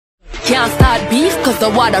Can't start beef cause the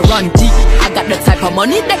water run deep. I got the type of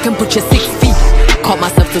money that can put you 6 feet. Caught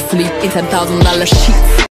myself to sleep in $10,000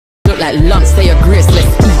 sheets. Look like lumps, say a grace,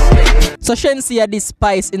 let's eat. So Shenseea this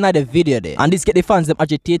spice in the video there, and this get the fans them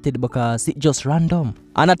agitated because it just random.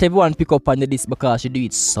 And not everyone pick up on this because she do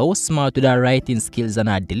it so smart with her writing skills and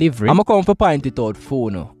her delivery. I'ma come for point it out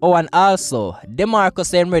phone. Oh, and also Demarco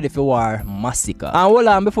say I'm ready for war masicka. And hold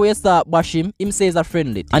on, before you start bash him says a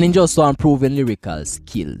friendly and he just want proven lyrical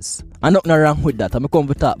skills. And nothing wrong with that. I'ma come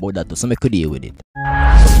to talk about that too, so I could deal with it.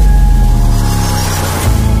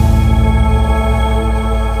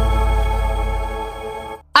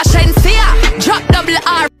 I Shenseea, drop double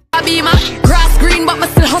R, beamer. Grass green, but me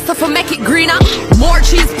still hustle for make it greener. More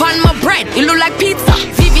cheese pan my bread, it look like pizza.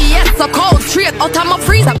 VVS so cold, straight out of my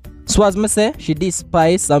freezer. So as me say, she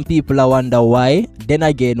despise some people I wonder why. Then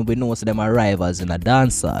again, we know them are rivals in a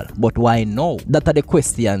dancehall. But why no? That are the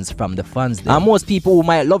questions from the fans there. And most people who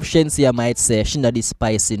might love Shenseea might say she not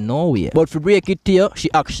despise in no way. But for break it here, she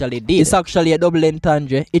actually did. It's actually a double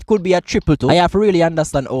entendre. It could be a triple too. I have to really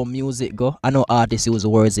understand how music go. I know artists use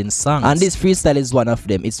words in songs. And this freestyle is one of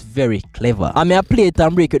them. It's very clever. I mean, I play it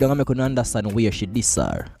and break it down and I can understand where she dis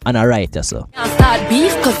her. And I write her so. Can't start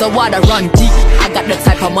beef cause the water run deep. I got the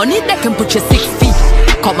type of money that can put you 6 feet.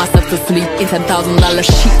 Caught myself to sleep in $10,000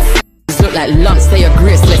 sheets. Look like lumps, say a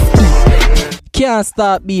grace, let's eat. Can't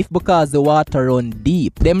start beef because the water run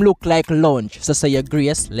deep. Them look like lunch, so say your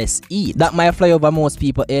grace, let's eat. That might fly over most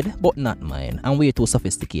people's head, but not mine. And way too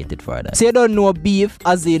sophisticated for that. So you don't know beef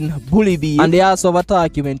as in bully beef. And they also have a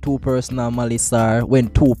talk when two person are malice or when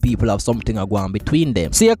two people have something going on between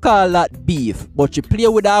them. So you call that beef, but you play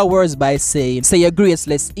with our words by saying, say your grace,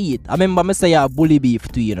 let's eat. I remember me say bully beef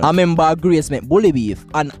too, you know. I remember Grace meant bully beef.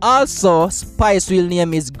 And also, Spice real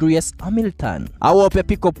name is Grace Hamilton. I hope you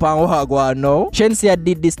pick up on what I go on now. Shenseea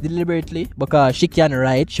did this deliberately because she can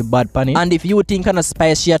write, she bad pan it. And if you think kind of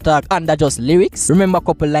Spice she attack under just lyrics, remember a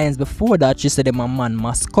couple lines before that she said them a man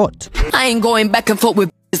mascot. I ain't going back and forth with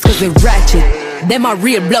cause they ratchet. Them a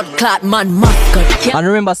real blood clot man mascot. And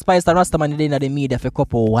remember Spice and Rastaman did in the media for a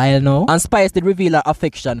couple while now. And Spice did reveal her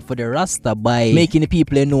affection for the Rasta by making the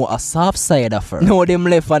people know a soft side of her. Now them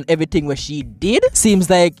left and everything where she did seems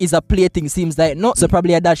like is a plaything, seems like no. So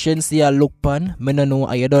probably that Shenseea look pan. Me no know,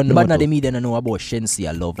 I don't know. But now the media don't know about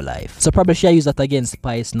Shenseea love life. So probably she use that against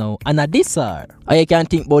Spice now. And I diss her. Or you can't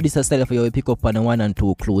think about this herself for you pick up on the 1 and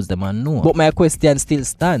 2 clues them and know. But my question still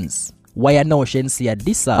stands. Why I know Shenseea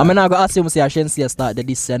diss her? I'm not going to assume say Shenseea start the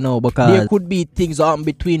diss now because there could be things on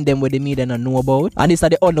between them where the media don't know about. And this is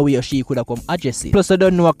the only way she could have come address it. Plus I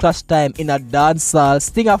don't know a clash time in a dancehall.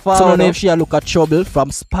 Sting of all. So I don't know if she look at trouble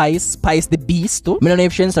from Spice the Beast too. I don't know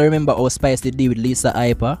if Shenseea remember how Spice did deal with Lisa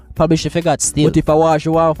Hyper. Probably she forgot still. But if I watch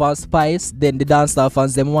you want for Spice, then the dancehall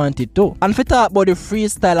fans them want it too. And if you talk about the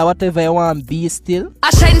freestyle or whatever you want be still. I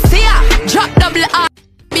Shenseea, drop double R.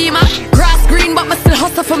 Beamer, grass green, but me still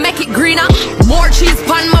hustle for make it greener. More cheese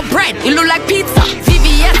pan my bread, it look like pizza.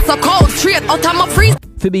 VVS so cold, straight out of my freezer.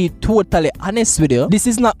 To be totally honest with you, this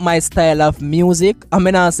is not my style of music. I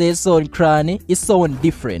mean, I say it's sound cranny, it's sound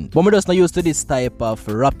different. But I'm just not used to this type of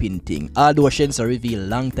rapping thing. Although Shenseea revealed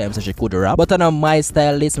long time so she could rap. But on my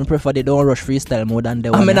style list, I prefer they don't rush freestyle more than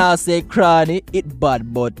the one. I mean, I say cranny, it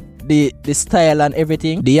bad, but the style and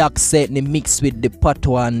everything, the accent, the mix with the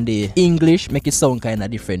patois and the English make it sound kind of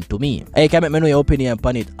different to me. I can make me know your opinion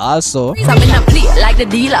upon it also. I'm in a plate like the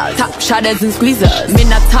dealers, top shadows and squeezers. Me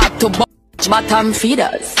not talk to bottom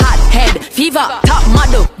feeders. Hot head, fever, top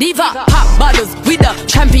model, diva, pop bottles with the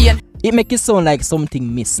champion. It make it sound like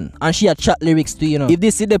something missing. And she had chat lyrics too, you know. If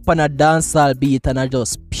this is up on a dancehall beat and a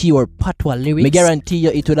just pure patois lyrics, me guarantee you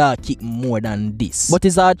it would have kick more than this. But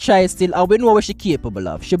it's her choice still, and we know what she capable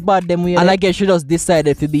of. She bad them way. And I guess she just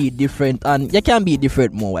decided to be different, and you can be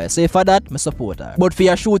different more. So for that, me support her. But for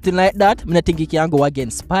your shooting like that, me not think you can go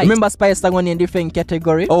against Spice. Remember Spice going in different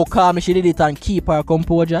category? How calm she did it and keep her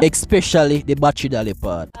composure, especially the battery dolly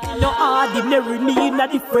part. No ordinary me in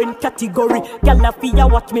a different category.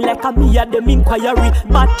 Galafia watch me like a me at them inquiry.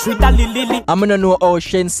 Battery dolly lily. I'm gonna know how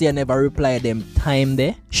Shenseea never reply them time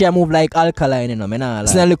there. She move like alkaline, you know, me nah like.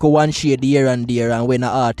 So look one shade here and there, and when an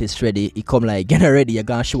artist ready, he come like, get ready, you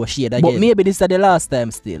gonna show a shade again. But maybe this is the last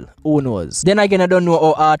time still. Who knows? Then again, I don't know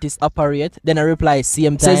how artists operate. Then I reply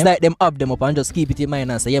same time. So it's like them up them up and just keep it in mind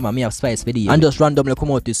and say, yeah man, me have Spice for the year. And just randomly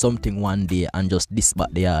come out with something one day and just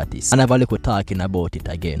disback the artist. And have a little talking about it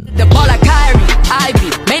again. The ball of Kyrie,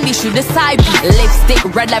 Ivy, mainly shoot the side beat.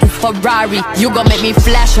 Lipstick, red like Ferrari. You gon' make me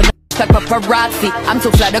flash on the like paparazzi. I'm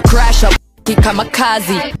too fly to crash up. automatic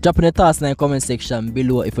kamikaze. Drop in the thoughts in the comment section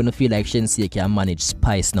below if you don't feel like Shenseea can manage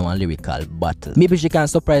spice now and lyrical battle. Maybe she can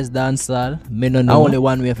surprise dancehall. Me no know. Only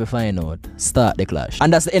one way to find out. Start the clash.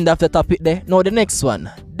 And that's the end of the topic there. Now the next one.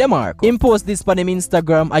 Demarco. Him post this on him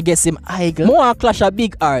Instagram. I guess him idle. More want clash a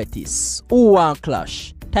big artist. Who want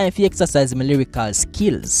clash? Time for exercise my lyrical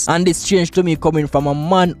skills. And this changed to me coming from a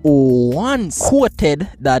man who once quoted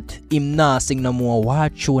that him not sing no more war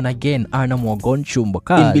tune again or no more gun tune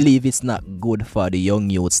because he believe it's not good for the young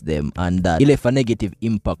youths them and that he left a negative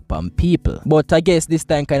impact on people. But I guess this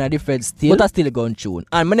time kind of different still. But I still gun tune.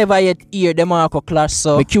 And I never yet hear Demarco clash,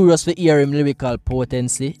 so I'm curious to hear him lyrical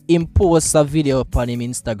potency. Him post a video upon him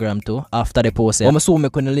Instagram too after the post. I'm assuming I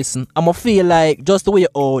couldn't listen. I'ma feel like just the way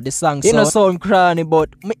the song sound. It no sound cranny, but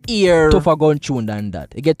my ear tougher gun tune than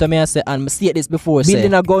that. You get to me I say, and I see this before,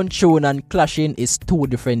 building a gun tune and clashing is two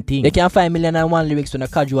different things. You can find 1,000,001 lyrics when I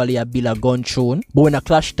casually build a gun tune, but when a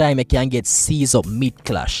clash time you can get seized up mid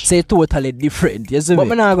clash. Say totally different, you see me?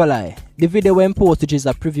 But I'm not gonna lie, the video when post which is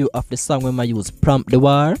a preview of the song when I use Prompt the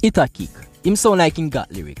War, it a kick. Him sound like him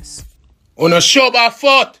got lyrics. On a show by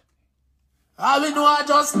foot. I will know I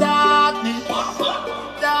just darkness,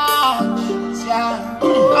 yeah.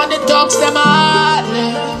 And the talks them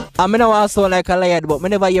hardly. I mean, I sound like a liar, but I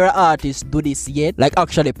never hear an artist do this yet. Like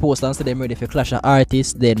actually post and say them ready for clash an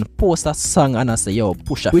artist, then post a song and I say yo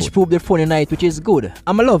push a which foot. Prove the funny night, which is good.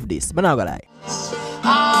 I'ma love this, but not gonna lie.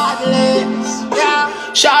 Heartless, yeah.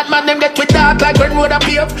 Short man them get with dark like when road a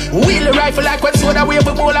pave. Wheel the rifle like when soda wave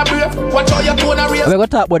a bowl of brave. Watch how you tone a race. We're gonna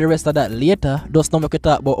talk about the rest of that later. Just now we can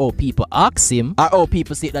talk about how people ask him or how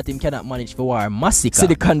people say that him cannot manage for war masicka. See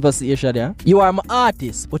the conversation there? You are my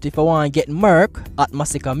artist, but if I want to get murk at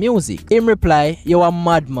masicka music. Him reply, you are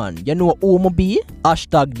madman. You know who me be?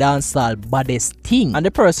 Hashtag dancehall baddest thing. And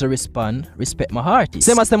the person respond, respect my artist.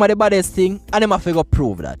 Same as them are the baddest thing, and him have to go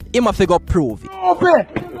prove that. Him have to go prove it.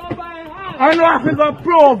 I know I feel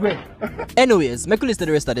prove it. Anyways, make you listen to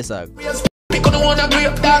the rest of the song. People don't wanna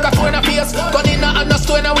grip, dog a phone a face. Gun in a hand, no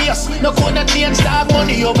stone a waist. No corner change, dog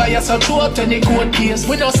money over here, so throw up any court case.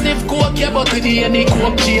 We don't sniff coke, yeah, but we do any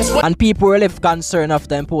coke chase. And people were left concerned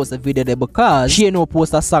after him post the video there because she no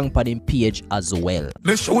post a song on him page as well.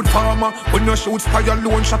 Me shoot farmer, when you shoot fire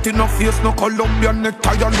alone. Shot in a face, no Colombian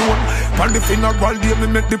necktie alone. Pan the funeral day, me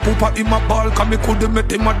make the pooper in my ball. Cause me couldn't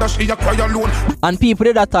make him mother, she a cry alone. And people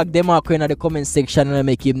did attack Demarco in the comment section and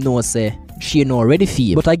make him know say she no ready for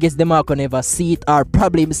him. But I guess Demarco never see it or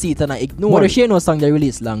probably see it and I ignore it. But she no song they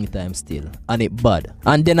released long time still and it bad.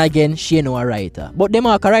 And then again she no a writer. But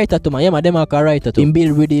Demarco writer too man. Yeah man, Demarco writer too. Him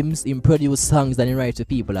build rhythms, him produce songs and he write to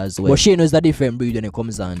people as well. But she knows a different breed when it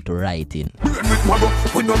comes on to writing.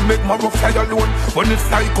 We don't make Marrow fly alone. When it's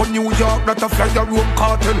like on New York that a fly a room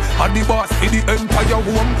cartel. And the boss for the entire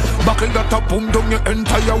home. Buckle that a boom down your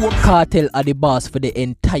entire home. Cartel are the boss for the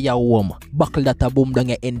entire home. Buckle that a boom down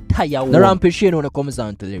your entire home. Rampage when it comes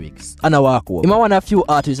down to lyrics. And I walk home. I want a few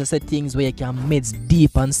artists that say things where you can meds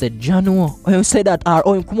deep and say, Jano, or you say that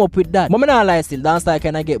or you come up with that. But I'm not lie still, dancehall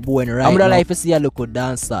kind of get boring right I'm not like to see a look at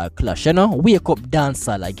dancehall clash, you know? Wake up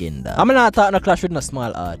dancehall again. I'm not talking a clash with no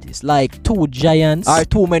small artists. Like two giants or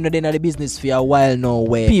two men that in the business for a while now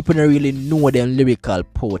where people don't really know them lyrical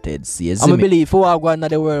potency. I believe for what going on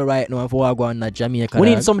the world right now and for what going on Jamaica,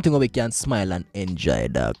 we need something where we can smile and enjoy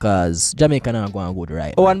that because Jamaica not going good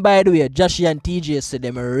right. Oh, and by the way, Joshi and TJ said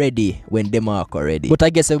them ready when Demarco ready. But I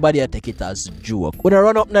guess everybody take it as joke. When I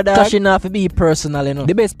run up na that, clashing have to be personal, you know.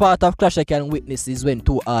 The best part of clash I can witness is when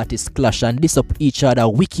two artists clash and diss up each other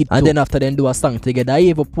wicked and then after them do a song together. I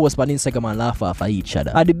even post on Instagram and laugh off of each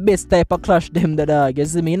other. And the best type of clash them the dog. You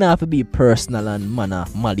see me, you have to be personal and man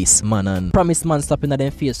malice man and promise man slapping at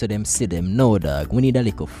them face so them see them. No dog, we need a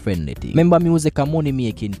little friendly thing. Remember music a money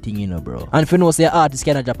making thing, you know, bro. And if you know say artists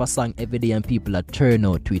can drop a song every day and people are turn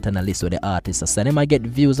out to it and listen to the artists and them I get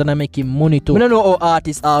views and I make him money too. I don't know how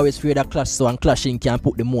artists always fear that clash so and clashing can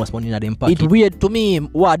put the most money in them pocket. It's weird to me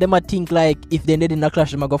what them I think like if they did in a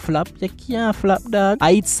clash them I go flop. You can't flop dog.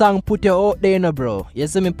 I hit song put you out there, you know, bro. You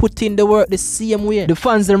see me put in the work the same way. The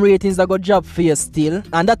fans them ratings I go job for you still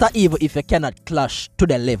and that are evil if you cannot clash to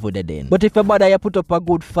the level they then. But if you bother you put up a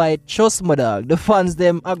good fight, trust me dog, the fans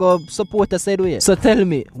them I go support the said way. So tell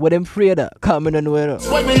me what them afraid of coming on where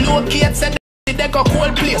when we locate said they go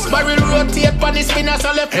cold place, barrel rotate pan the spinners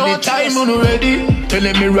and left no time when ready.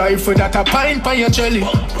 Telling me rifle that a pint pan your jelly.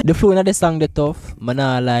 The flow in the song the tough, man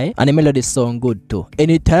I lie, and the melody sound good too.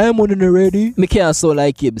 Anytime when you're ready, me can't so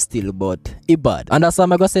like him still, but it bad. And that's all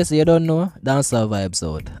I'm gonna say, so you don't know, dancehall vibes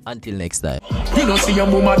out. Until next time. You don't see your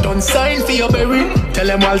mama done sign for your berry. Tell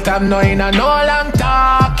them all time knowing and all I'm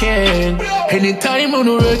talking. Anytime when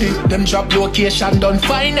you're ready, them drop location done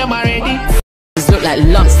find them already. look like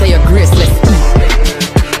lumps, say you're graceless.